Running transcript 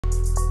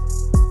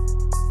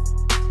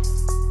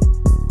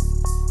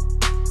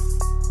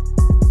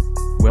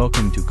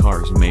Welcome to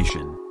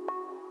CarsMation.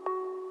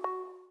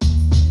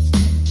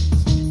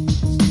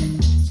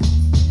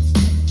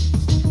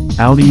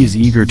 Audi is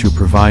eager to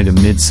provide a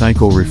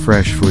mid-cycle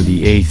refresh for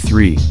the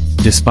A3,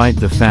 despite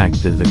the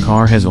fact that the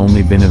car has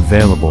only been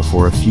available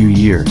for a few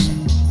years.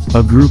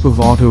 A group of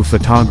auto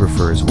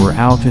photographers were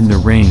out in the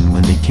rain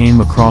when they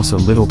came across a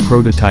little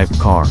prototype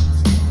car.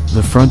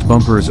 The front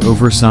bumper's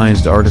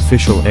oversized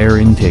artificial air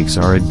intakes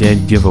are a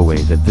dead giveaway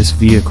that this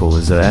vehicle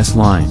is a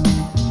S-line.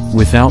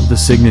 Without the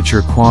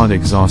signature quad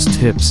exhaust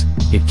tips,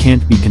 it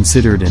can't be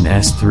considered an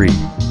S3.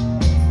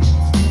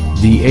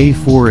 The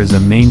A4 is a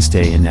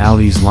mainstay in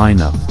Audi's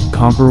lineup,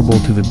 comparable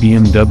to the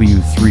BMW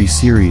 3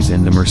 Series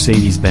and the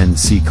Mercedes-Benz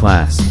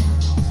C-Class.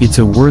 It's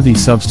a worthy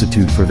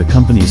substitute for the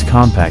company's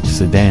compact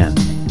sedan,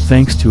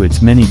 thanks to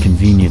its many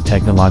convenient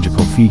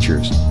technological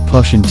features,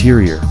 plush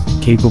interior,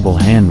 capable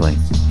handling,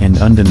 and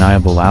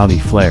undeniable Audi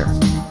flair.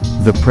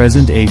 The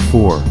present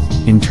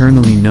A4,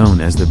 internally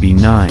known as the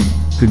B9,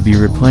 could be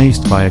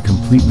replaced by a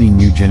completely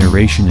new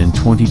generation in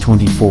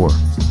 2024.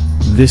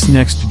 This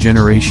next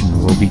generation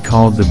will be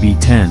called the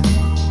B10.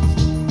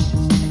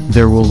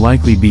 There will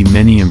likely be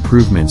many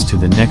improvements to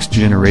the next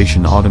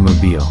generation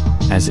automobile,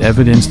 as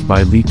evidenced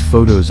by leaked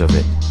photos of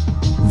it.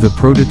 The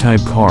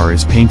prototype car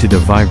is painted a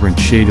vibrant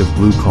shade of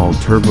blue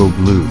called turbo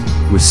blue,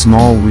 with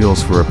small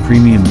wheels for a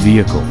premium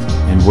vehicle,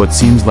 and what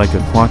seems like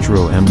a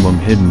Quattro emblem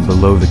hidden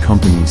below the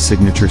company's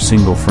signature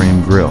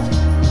single-frame grille.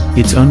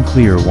 It's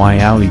unclear why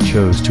Audi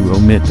chose to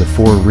omit the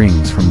 4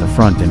 rings from the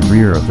front and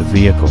rear of the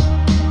vehicle.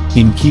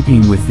 In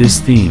keeping with this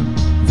theme,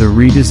 the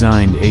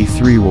redesigned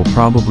A3 will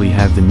probably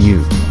have the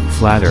new,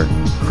 flatter,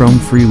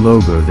 chrome-free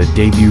logo that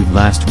debuted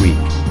last week.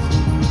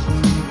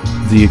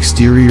 The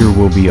exterior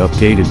will be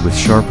updated with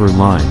sharper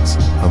lines,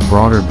 a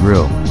broader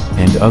grille,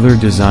 and other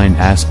design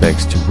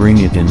aspects to bring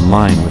it in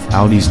line with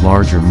Audi's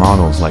larger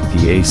models like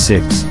the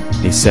A6,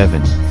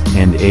 A7,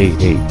 and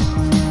A8.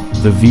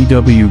 The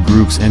VW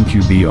Group's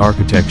MQB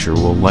architecture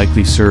will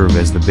likely serve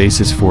as the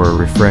basis for a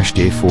refreshed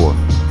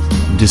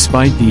A4.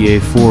 Despite the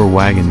A4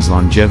 wagon's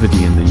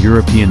longevity in the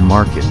European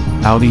market,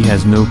 Audi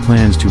has no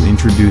plans to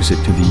introduce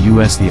it to the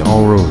US. The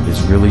all-road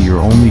is really your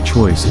only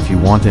choice if you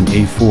want an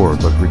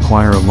A4 but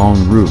require a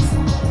long roof.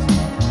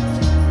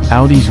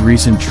 Audi's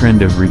recent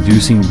trend of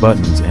reducing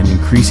buttons and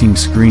increasing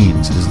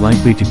screens is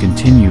likely to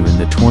continue in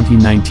the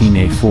 2019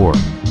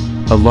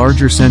 A4. A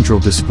larger central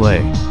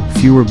display,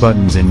 fewer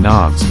buttons and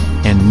knobs,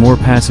 and more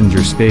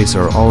passenger space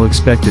are all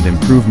expected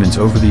improvements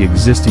over the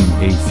existing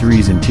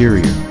A3's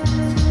interior.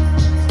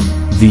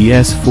 The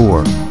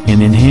S4,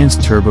 an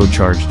enhanced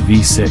turbocharged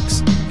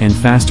V6, and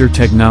faster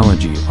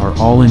technology are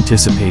all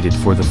anticipated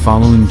for the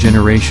following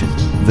generation.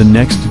 The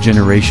next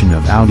generation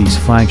of Audi's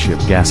flagship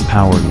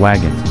gas-powered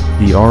wagon,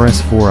 the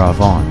RS4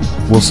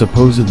 Avant, will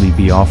supposedly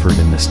be offered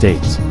in the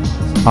States.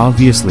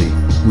 Obviously,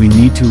 we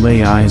need to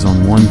lay eyes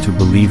on one to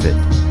believe it.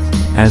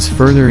 As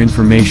further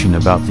information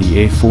about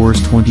the A4's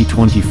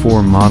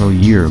 2024 model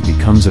year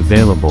becomes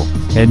available,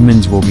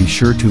 Edmunds will be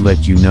sure to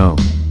let you know.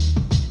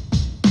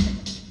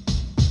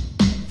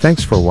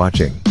 Thanks for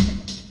watching.